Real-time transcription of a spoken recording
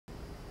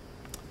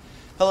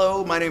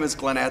Hello, my name is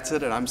Glenn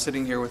Adsit, and I'm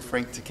sitting here with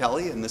Frank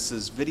Ticheli, and this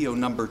is video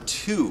number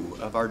 2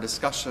 of our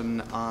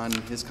discussion on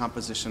his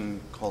composition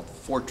called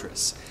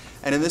Fortress.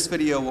 And in this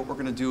video, what we're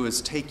going to do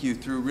is take you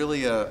through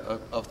really a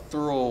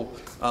thorough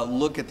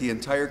look at the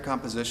entire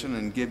composition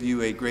and give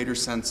you a greater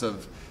sense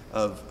of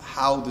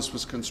how this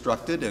was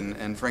constructed.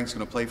 And Frank's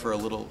going to play for a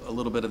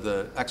little bit of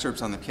the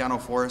excerpts on the piano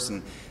for us,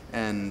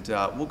 and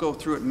we'll go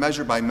through it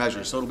measure by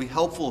measure. So it'll be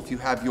helpful if you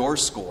have your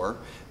score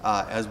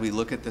as we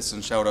look at this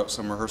and shout out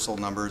some rehearsal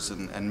numbers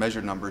and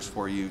measure numbers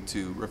for you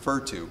to refer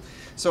to.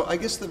 So I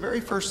guess the very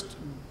first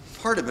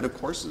part of it, of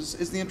course,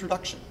 is the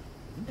introduction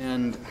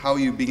and how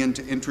you begin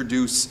to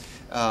introduce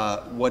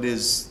what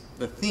is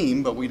the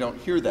theme, but we don't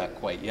hear that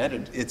quite yet.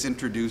 It's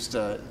introduced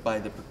by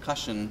the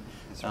percussion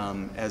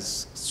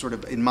as sort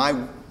of, in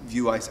my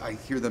view, I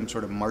hear them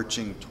sort of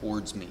marching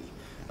towards me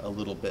a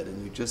little bit,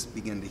 and you just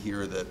begin to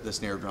hear the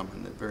snare drum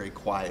and the very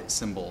quiet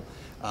cymbal.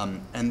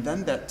 And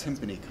then that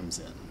timpani comes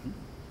in.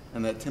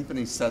 And that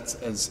timpani sets,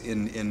 as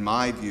in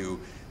my view,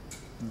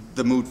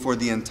 the mood for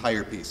the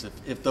entire piece.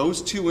 If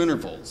those two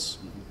intervals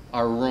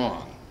are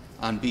wrong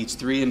on beats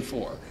 3 and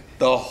 4,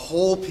 the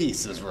whole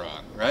piece is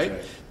wrong, right?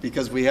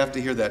 Because we have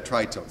to hear that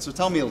tritone. So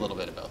tell me a little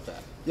bit about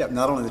that. Yeah,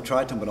 not only the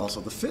tritone, but also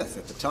the fifth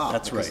at the top.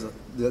 That's right.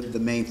 The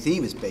main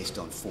theme is based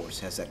on fourths,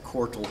 has that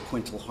quartal,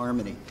 quintal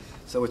harmony.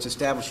 So it's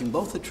establishing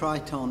both the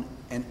tritone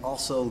and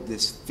also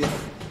this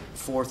fifth,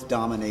 fourth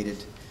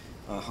dominated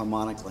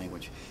harmonic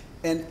language.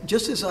 And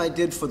just as I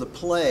did for the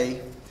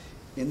play,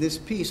 in this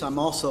piece, I'm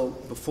also,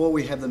 before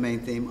we have the main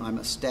theme, I'm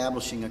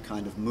establishing a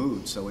kind of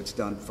mood. So it's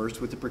done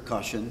first with the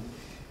percussion,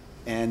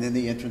 and then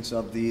the entrance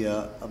of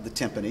the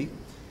timpani.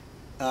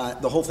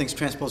 The whole thing's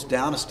transposed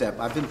down a step.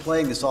 I've been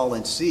playing this all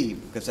in C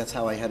because that's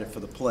how I had it for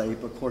the play.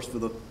 But of course,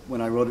 when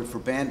I wrote it for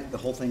band, the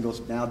whole thing goes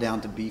now down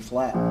to B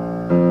flat.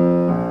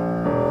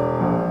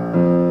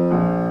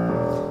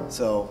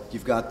 So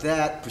you've got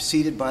that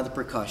preceded by the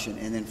percussion,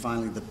 and then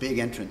finally the big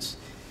entrance.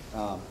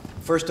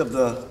 First of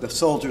the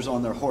soldiers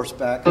on their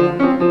horseback,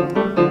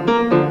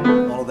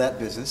 all of that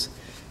business,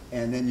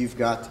 and then you've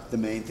got the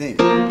main theme.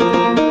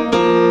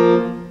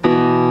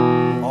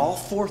 All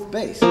fourth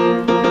bass.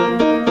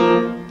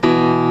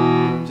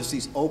 Just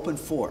these open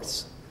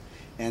fourths.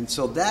 And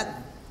so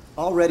that,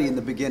 already in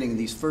the beginning, in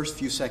these first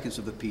few seconds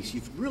of the piece,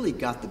 you've really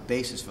got the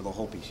basis for the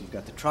whole piece. You've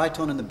got the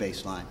tritone and the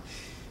bass line.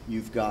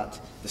 You've got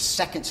the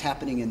seconds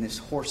happening in this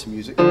horse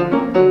music,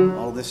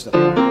 all of this stuff.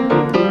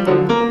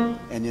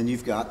 And then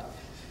you've got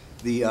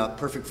the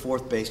perfect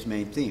fourth-based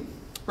main theme.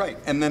 Right,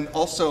 and then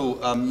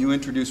also you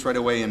introduce right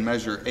away in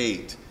measure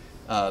 8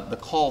 the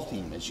call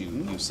theme, as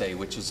you say,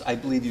 which is, I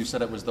believe you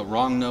said it was the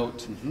wrong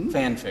note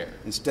fanfare.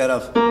 Instead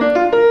of,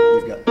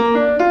 you've got,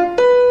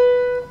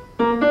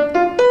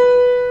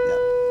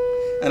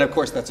 and of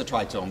course that's a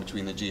tritone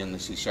between the G and the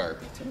C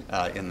sharp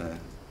in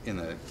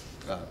the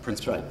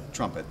principal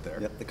trumpet there.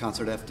 Yep, the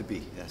concert F to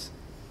B, yes.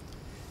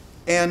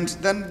 And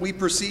then we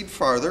proceed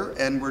farther,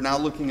 and we're now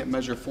looking at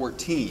measure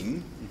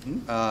 14,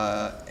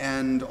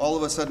 and all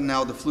of a sudden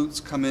now the flutes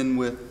come in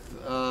with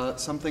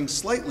something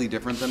slightly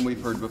different than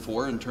we've heard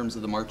before in terms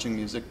of the marching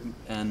music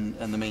and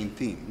the main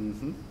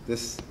theme.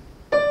 This,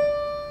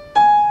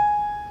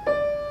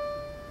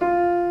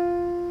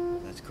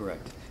 that's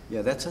correct.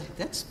 Yeah,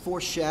 that's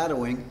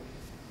foreshadowing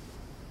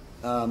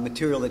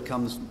material that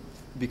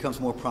becomes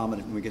more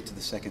prominent when we get to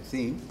the second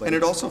theme. But and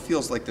it also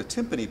feels like the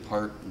timpani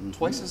part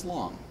twice as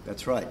long.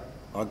 That's right,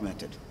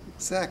 augmented.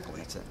 Exactly.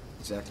 That's it.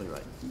 Exactly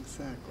right.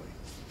 Exactly.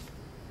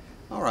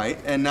 All right,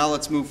 and now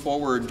let's move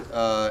forward.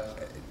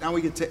 Now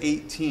we get to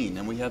 18,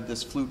 and we have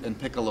this flute and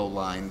piccolo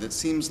line that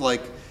seems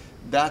like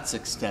that's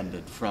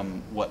extended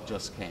from what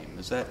just came.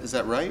 Is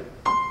that right?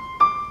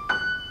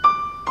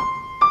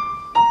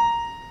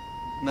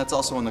 And that's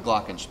also in the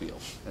glockenspiel.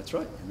 That's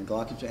right, in the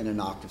glockenspiel and in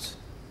octaves.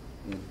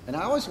 And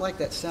I always like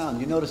that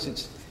sound. You notice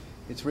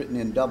it's written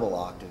in double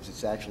octaves.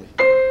 It's actually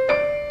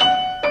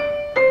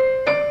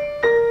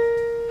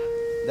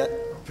that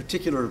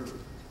particular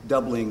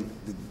doubling,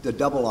 the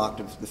double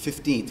octave, the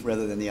 15th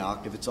rather than the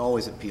octave. It's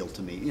always appealed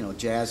to me. You know,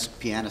 jazz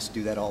pianists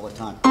do that all the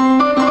time. You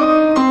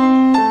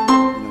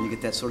know, you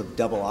get that sort of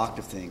double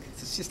octave thing.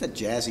 It's just that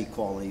jazzy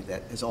quality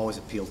that has always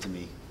appealed to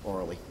me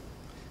orally.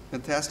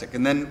 Fantastic.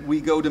 And then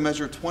we go to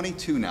measure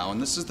 22 now,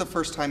 and this is the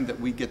first time that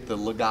we get the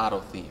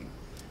legato theme.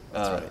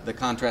 Right. The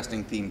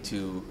contrasting theme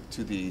to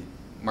the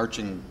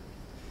marching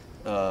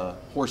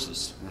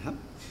horses.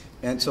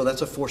 And so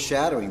that's a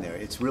foreshadowing there.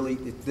 It's really,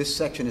 this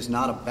section is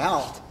not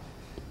about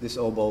this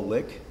oboe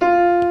lick.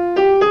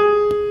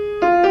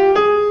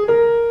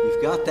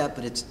 You've got that,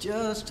 but it's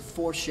just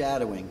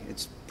foreshadowing.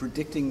 It's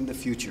predicting the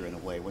future in a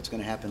way, what's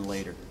going to happen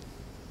later.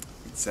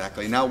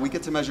 Exactly. Now we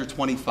get to measure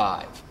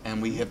 25,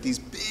 and we have these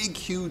big,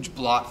 huge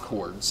block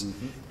chords.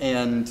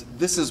 And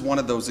this is one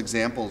of those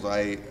examples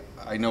I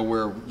know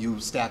where you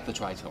stack the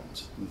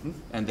tritones,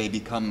 and they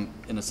become,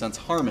 in a sense,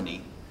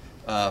 harmony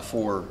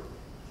for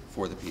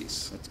the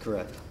piece. That's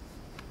correct.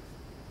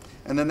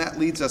 And then that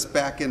leads us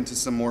back into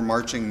some more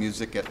marching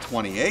music at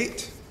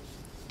 28.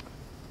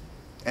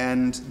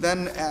 And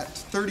then at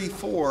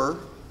 34,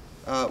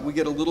 we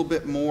get a little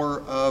bit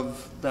more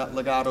of that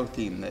legato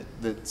theme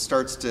that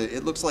starts to,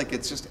 it looks like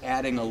it's just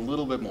adding a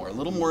little bit more. A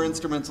little more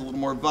instruments, a little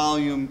more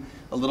volume,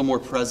 a little more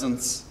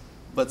presence,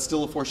 but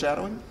still a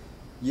foreshadowing?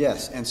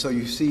 Yes, and so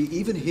you see,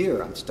 even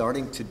here, I'm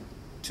starting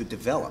to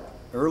develop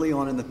early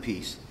on in the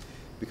piece,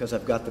 because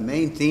I've got the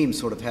main theme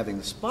sort of having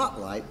the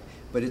spotlight,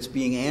 but it's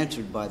being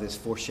answered by this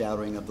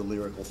foreshadowing of the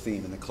lyrical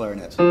theme and the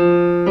clarinets.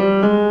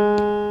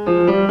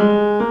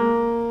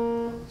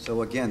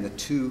 So again, the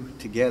two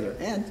together,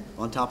 and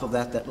on top of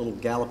that, that little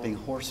galloping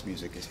horse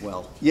music as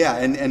well. Yeah,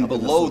 and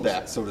below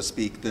that, so to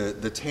speak,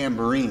 the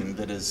tambourine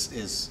that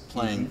is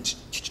playing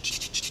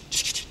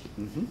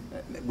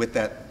with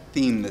that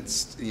theme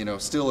that's, you know,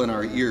 still in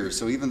our ears.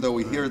 So even though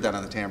we hear that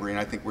on the tambourine,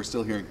 I think we're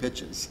still hearing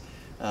pitches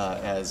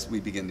as we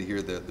begin to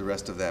hear the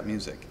rest of that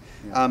music.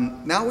 Yeah.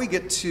 Now we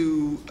get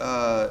to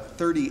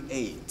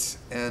 38,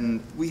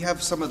 and we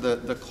have some of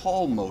the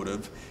call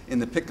motive in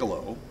the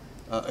piccolo.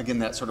 Again,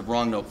 that sort of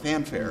wrong note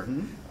fanfare.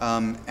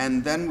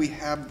 And then we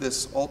have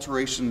this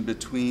alteration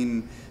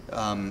between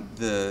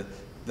the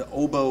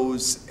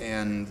oboes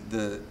and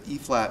the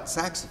E-flat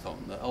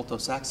saxophone, the alto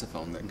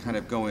saxophone, that kind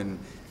of go in,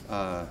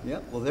 Yeah,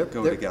 well, they're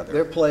together.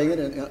 They're playing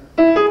it,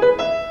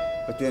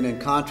 but then in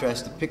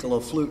contrast, the piccolo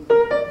flute.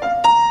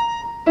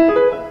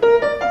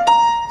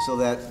 So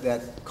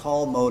that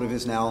call motive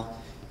is now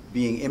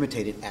being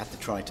imitated at the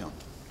tritone.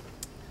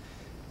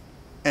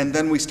 And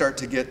then we start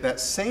to get that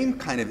same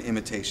kind of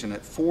imitation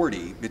at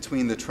 40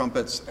 between the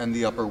trumpets and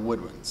the upper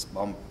woodwinds.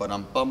 Bum,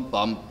 ba-dum, bum,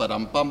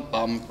 ba-dum,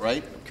 bum,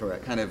 right?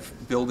 Correct. Kind of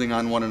building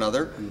on one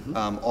another,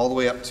 all the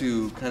way up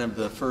to kind of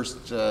the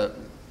first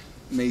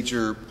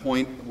major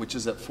point, which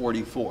is at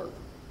 44.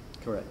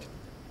 Correct.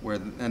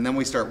 And then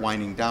we start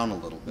winding down a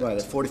little bit. Right,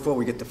 at 44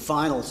 we get the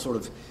final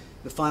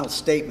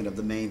statement of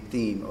the main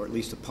theme, or at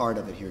least a part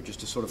of it here, just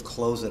to sort of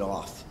close it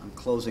off. I'm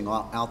closing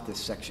out this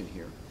section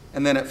here.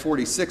 And then at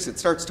 46, it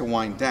starts to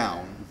wind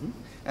down.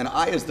 And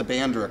I, as the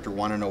band director,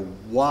 want to know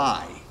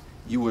why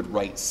you would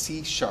write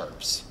C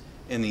sharps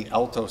in the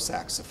alto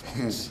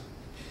saxophones.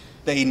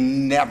 They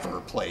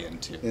never play in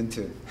tune. In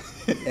tune.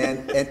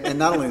 And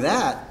not only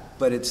that,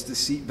 but it's the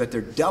C, but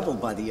they're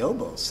doubled by the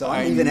oboes. So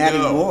I'm even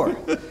adding more.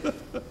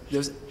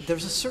 There's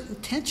a certain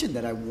tension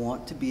that I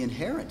want to be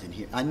inherent in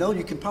here. I know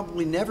you can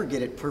probably never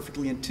get it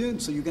perfectly in tune,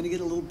 so you're going to get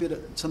a little bit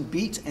of some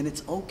beats, and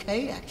it's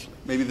okay actually.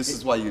 Maybe this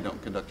is why you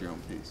don't conduct your own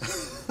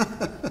piece.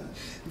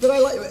 But I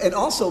like, and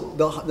also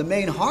the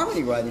main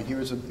harmony right in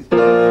here is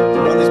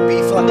they're on this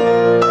B flat.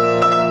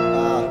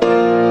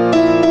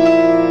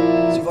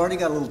 So you've already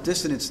got a little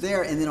dissonance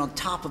there, and then on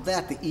top of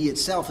that, the E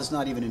itself is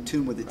not even in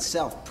tune with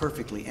itself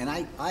perfectly. And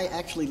I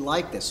actually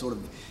like this sort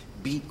of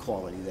beat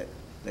quality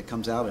that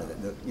comes out of it.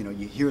 You know,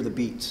 you hear the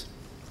beats.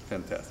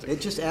 Fantastic. It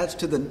just adds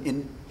to the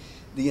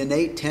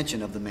innate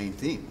tension of the main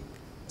theme.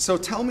 So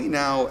tell me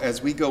now,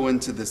 as we go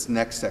into this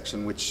next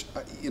section, which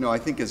you know I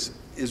think is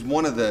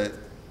one of the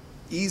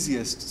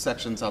easiest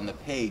sections on the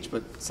page,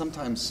 but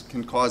sometimes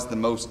can cause the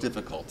most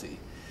difficulty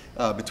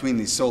between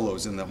these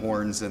solos in the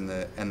horns and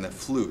the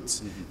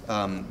flutes,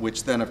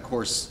 which then of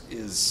course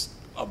is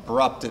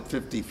abrupt at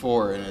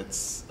 54, and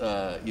it's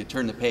you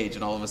turn the page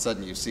and all of a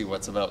sudden you see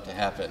what's about to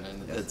happen,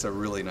 and it's a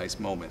really nice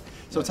moment.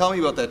 So tell me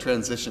about that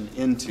transition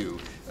into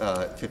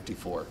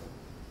 54.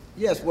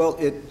 Yes, well,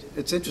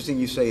 it's interesting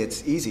you say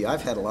it's easy.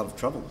 I've had a lot of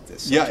trouble with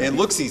this. Yeah, it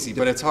looks easy,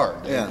 but it's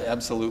hard. Yeah,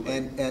 absolutely.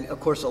 And of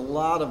course, a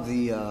lot of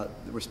the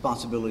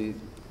responsibility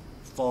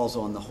falls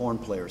on the horn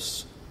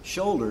player's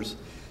shoulders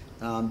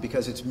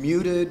because it's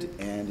muted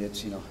and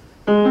it's, you know,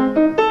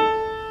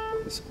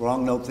 this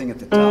wrong note thing at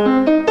the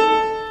top.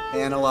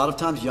 And a lot of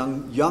times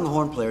young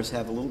horn players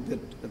have a little bit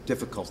of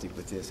difficulty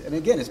with this. And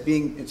again,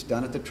 it's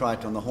done at the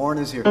tritone. The horn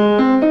is here.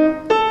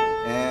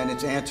 And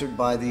it's answered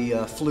by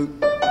the flute.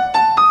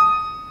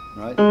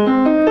 Right?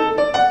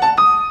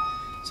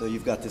 So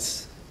you've got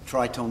this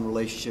tritone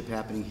relationship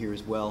happening here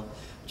as well.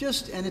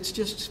 And it's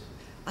just,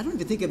 I don't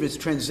even think of it as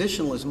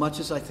transitional as much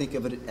as I think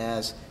of it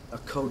as a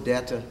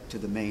codetta to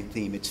the main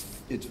theme. It's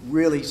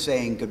really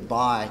saying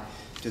goodbye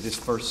to this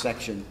first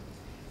section,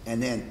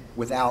 and then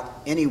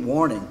without any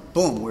warning,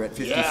 boom, we're at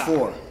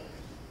 54,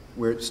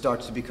 where it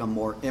starts to become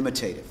more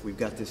imitative. We've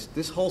got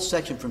this whole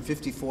section from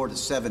 54 to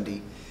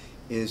 70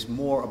 is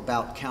more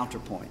about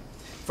counterpoint.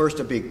 First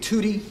a big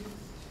tutti,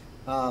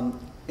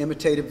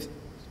 imitative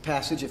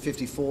passage at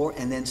 54,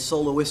 and then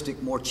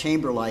soloistic, more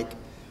chamber-like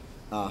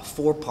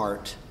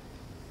four-part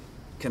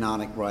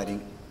canonic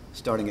writing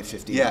starting at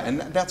 59. Yeah,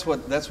 and that's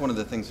one of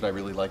the things that I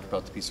really like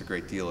about the piece a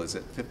great deal is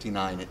at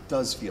 59 it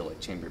does feel like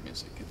chamber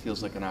music. It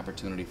feels like an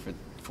opportunity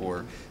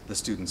for the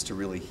students to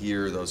really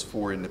hear those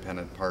four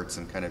independent parts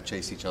and kind of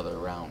chase each other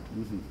around.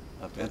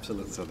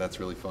 Absolutely. So that's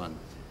really fun.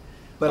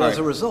 But as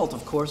a result,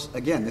 of course,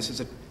 again,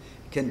 this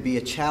can be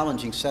a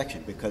challenging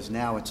section because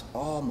now it's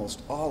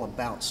almost all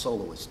about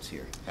soloists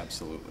here.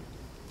 Absolutely.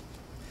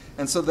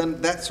 And so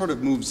then that sort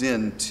of moves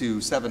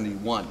into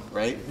 71,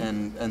 right?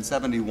 And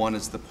 71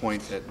 is the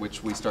point at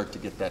which we start to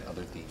get that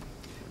other theme.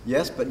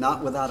 Yes, but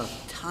not without a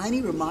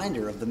tiny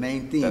reminder of the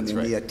main theme. That's in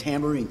right. The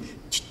tambourine.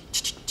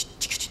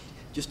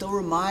 just a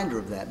reminder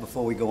of that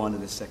before we go on to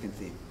the second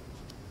theme.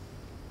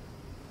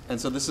 And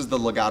so this is the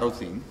legato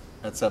theme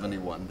at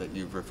 71 that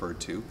you've referred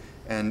to.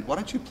 And why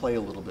don't you play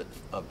a little bit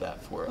of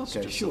that for us?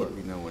 Okay, just sure. So that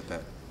we know what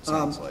that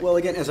sounds like. Well,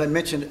 again, as I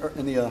mentioned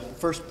in the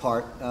first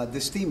part,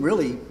 this theme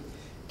really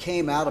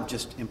came out of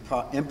just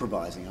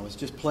improvising. I was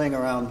just playing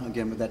around,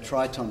 again, with that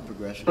tritone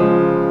progression.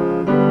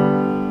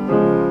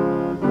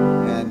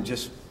 And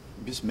just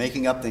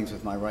making up things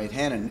with my right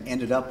hand, and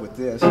ended up with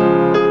this.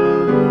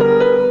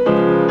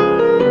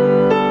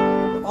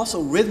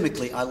 Also,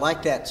 rhythmically, I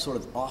like that sort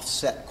of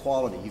offset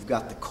quality. You've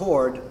got the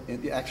chord,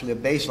 and actually a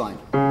bass line.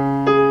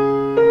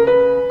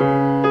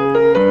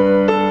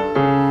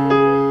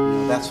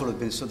 That sort of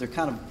been, so they're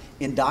kind of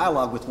in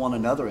dialogue with one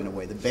another in a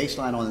way. The bass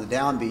line on the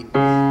downbeat,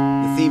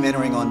 the theme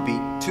entering on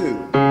beat 2.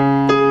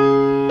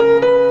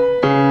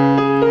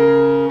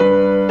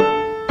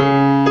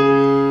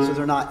 So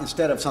they're not,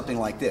 instead of something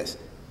like this,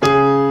 they're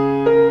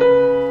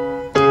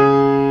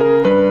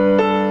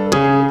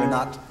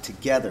not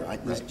together.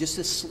 There's just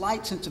a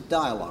slight sense of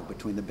dialogue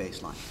between the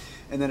bass line.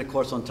 And then, of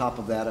course, on top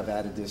of that, I've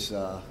added this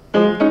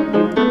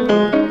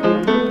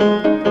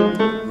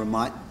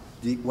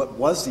what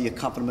was the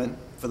accompaniment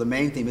for the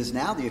main theme is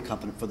now the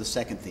accompaniment for the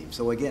second theme.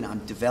 So again, I'm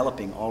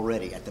developing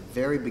already at the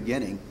very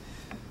beginning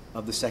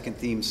of the second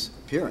theme's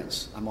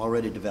appearance. I'm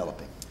already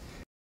developing.